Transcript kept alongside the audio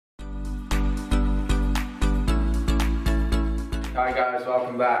Hi guys,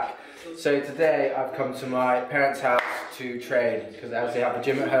 welcome back. So today I've come to my parents' house to train because as they have a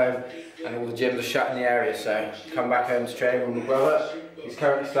gym at home and all the gyms are shut in the area, so come back home to train with my brother. He's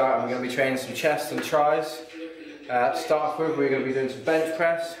currently starting. We're going to be training some chest and tris. To start off with, we're going to be doing some bench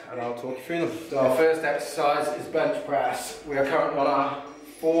press and I'll talk you through them. So our first exercise is bench press. We are currently on our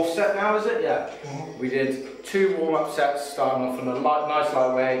 4th set now, is it? Yeah. We did 2 warm-up sets starting off on a nice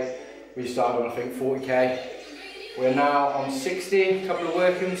light weight. We started on I think 40k. We're now on 60, a couple of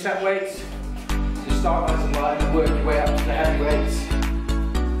working set weights. So start nice and light and work your way up to the heavy weights.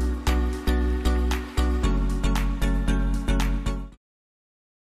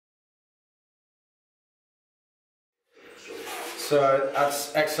 So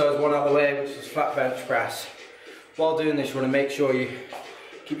that's exercise 1 out of the way, which is flat bench press. While doing this, you want to make sure you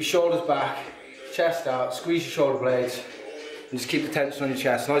keep your shoulders back, chest out, squeeze your shoulder blades, and just keep the tension on your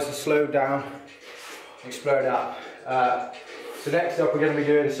chest. Nice and slow down, explode up. So next up we're going to be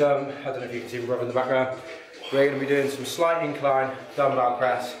doing some, I don't know if you can see my brother in the background, we're going to be doing some slight incline dumbbell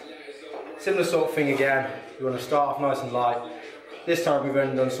press. Similar sort of thing again, you want to start off nice and light. This time we've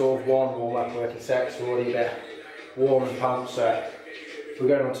only done sort of 1 warm-up working set, so we're already a bit warm and pumped, so we're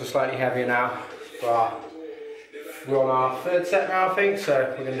going on to slightly heavier now. We're on our 3rd set now I think,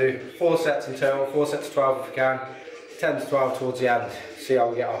 so we're going to do 4 sets in total, 4 sets of 12 if we can, 10 to 12 towards the end, see how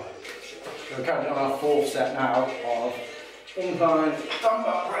we get on. We're currently on our 4th set now of incline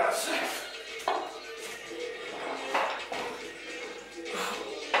dumbbell press.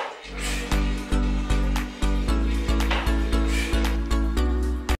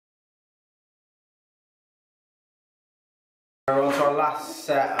 We're on to our last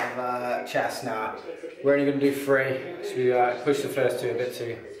set of chest now. We're only going to do 3, so we pushed the first 2 a bit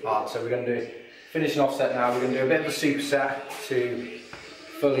too hard. So we're going to do finishing off set now. We're going to do a bit of a superset to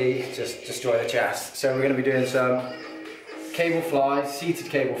fully just destroy the chest. So we're going to be doing some cable flies, seated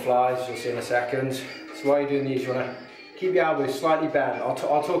cable flies, you'll see in a second. So while you're doing these, you want to keep your elbows slightly bent. I'll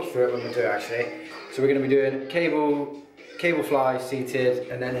talk you through it when we do it actually. So we're going to be doing cable flies seated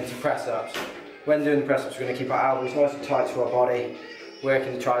and then into press ups. When doing the press ups, we're going to keep our elbows nice and tight to our body,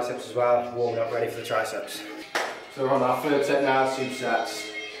 working the triceps as well, warming up ready for the triceps. So we're on our 3rd set now, supersets.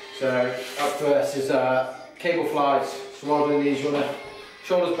 So up first is cable flies. So while doing these, you want to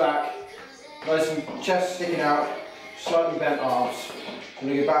shoulders back, nice and chest sticking out, slightly bent arms. I'm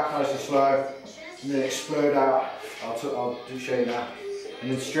going to go back nice and slow, and then explode out. I'll show you now.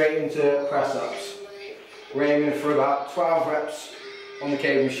 And then straight into press ups. We're aiming for about 12 reps on the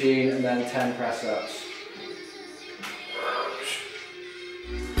cable machine and then 10 press ups.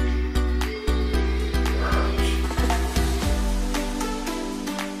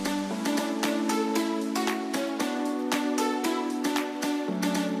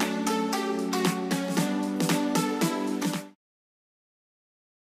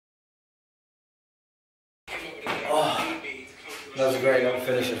 That was a great little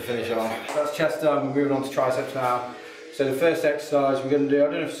finisher to finish on. That's chest done, we're moving on to triceps now. So the first exercise we're going to do, I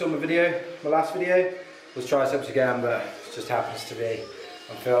don't know if you saw my last video, was triceps again, but it just happens to be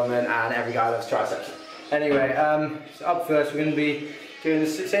I'm filming and every guy loves triceps. Anyway, so up first we're going to be doing the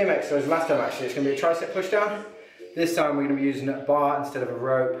same exercise as last time actually. It's going to be a tricep push down. This time we're going to be using a bar instead of a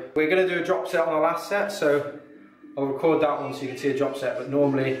rope. We're going to do a drop set on our last set, so I'll record that one so you can see a drop set, but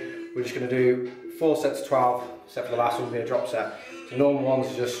normally we're just going to do 4 sets of 12, except for the last one will be a drop set. The normal ones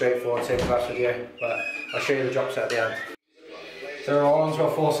are just straightforward, same as last video, but I'll show you the drop set at the end. So we're on to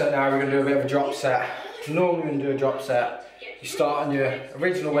our 4th set now, we're going to do a bit of a drop set. Normally we're going to do a drop set, you start on your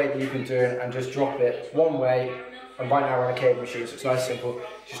original weight that you've been doing and just drop it 1 way, and right now we're on a cable machine so it's nice and simple.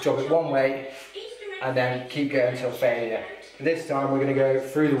 Just drop it 1 way and then keep going until failure. And this time we're going to go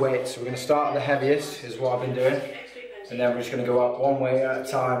through the weights, so we're going to start at the heaviest, is what I've been doing. And then we're just going to go up 1 way at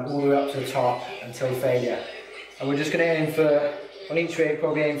a time, all the way up to the top until failure. And we're just going to aim for, on each weight,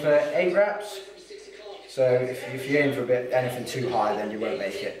 probably aim for 8 reps. So if you aim for anything too high, then you won't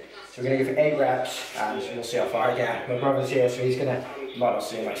make it. So we're going to go for 8 reps, and we'll see how far I get. My brother's here, so he's going to, you might not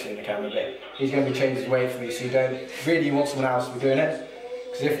see him actually in the camera, but he's going to be changing his weight for me, so you don't really want someone else to be doing it.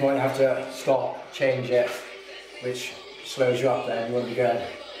 Because if not, you have to stop, change it, which slows you up then, you want to be going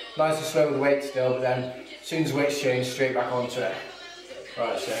nice and slow with the weight still, but then as soon as the weight's changed, straight back onto it.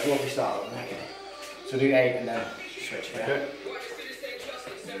 Right, so what we start with, okay. So do 8 and then switch again. Okay.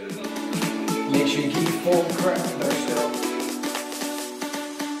 Make sure you keep your form correct though still.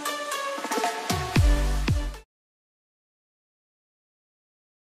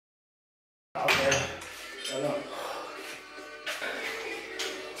 Okay.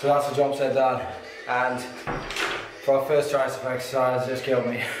 So that's the jump set done. And for our first tricep exercise, just killed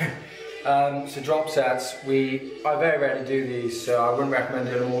me. So drop sets, I very rarely do these, so I wouldn't recommend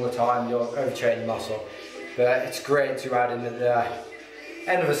doing them all the time. You'll overtrain your muscle. But it's great to add in at the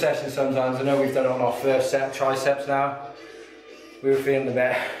end of a session sometimes. I know we've done it on our first set, triceps now. We were feeling a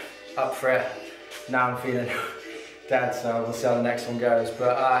bit up for it. Now I'm feeling dead, so we'll see how the next one goes.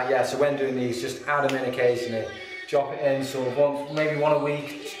 But yeah, so when doing these, just add them in occasionally. Drop it in sort of maybe one a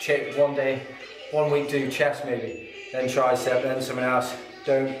week, one week do chest maybe, then tricep, then something else.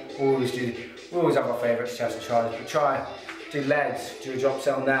 Don't always do, we always have our favourites, chest and triceps, but try do legs, do a drop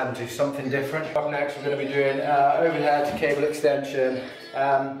set on them, do something different. Up next we're going to be doing overhead cable extension.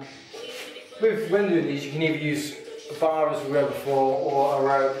 When doing these you can either use a bar as we were before or a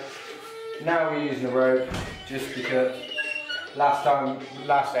rope. Now we're using a rope just because last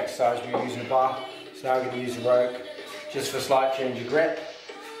exercise we were using a bar, so now we're going to use a rope just for a slight change of grip.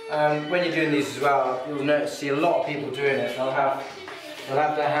 When you're doing these as well, you'll see a lot of people doing it. They'll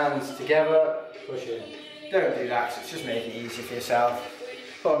have their hands together, pushing. Don't do that, 'cause it's just making it easier for yourself.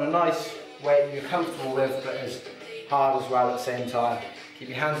 Put on a nice weight you're comfortable with, but is hard as well at the same time. Keep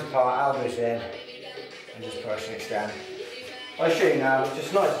your hands apart, elbows in, and just push and extend. I'll show you now,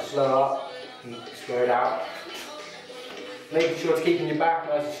 just nice and slow up and square it out. Making sure it's keeping your back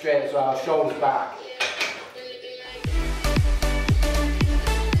nice and straight as well, shoulders back.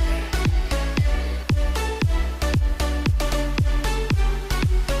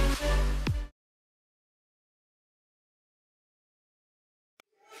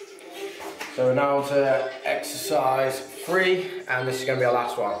 So we're now to exercise 3, and this is going to be our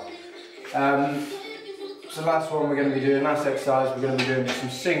last one. So the last one we're going to be doing, last exercise, we're going to be doing some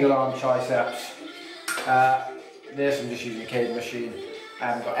single arm triceps. This I'm just using a cable machine. I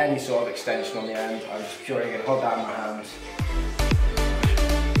haven't got any sort of extension on the end, I'm just purely going to hold that in my hands.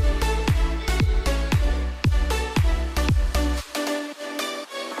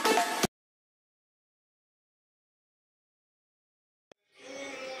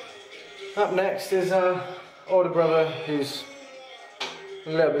 Up next is our older brother, who's a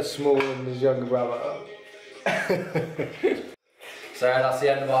little bit smaller than his younger brother. So that's the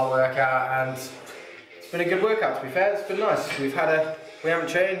end of our workout, and it's been a good workout to be fair. It's been nice. We haven't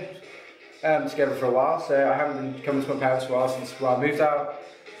trained together for a while, so I haven't been coming to my parents for a while since I moved out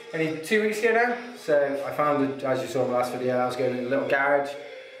only 2 weeks ago now. So I found it, as you saw in the last video, I was going in a little garage.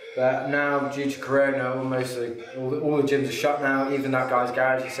 But now, due to Corona, all the gyms are shut now. Even that guy's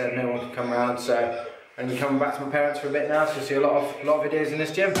garage, he said no one can come around. So I'm going to be coming back to my parents for a bit now. So you'll see a lot of videos in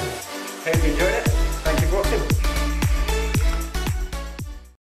this gym. Hope you enjoyed it. Thank you for watching.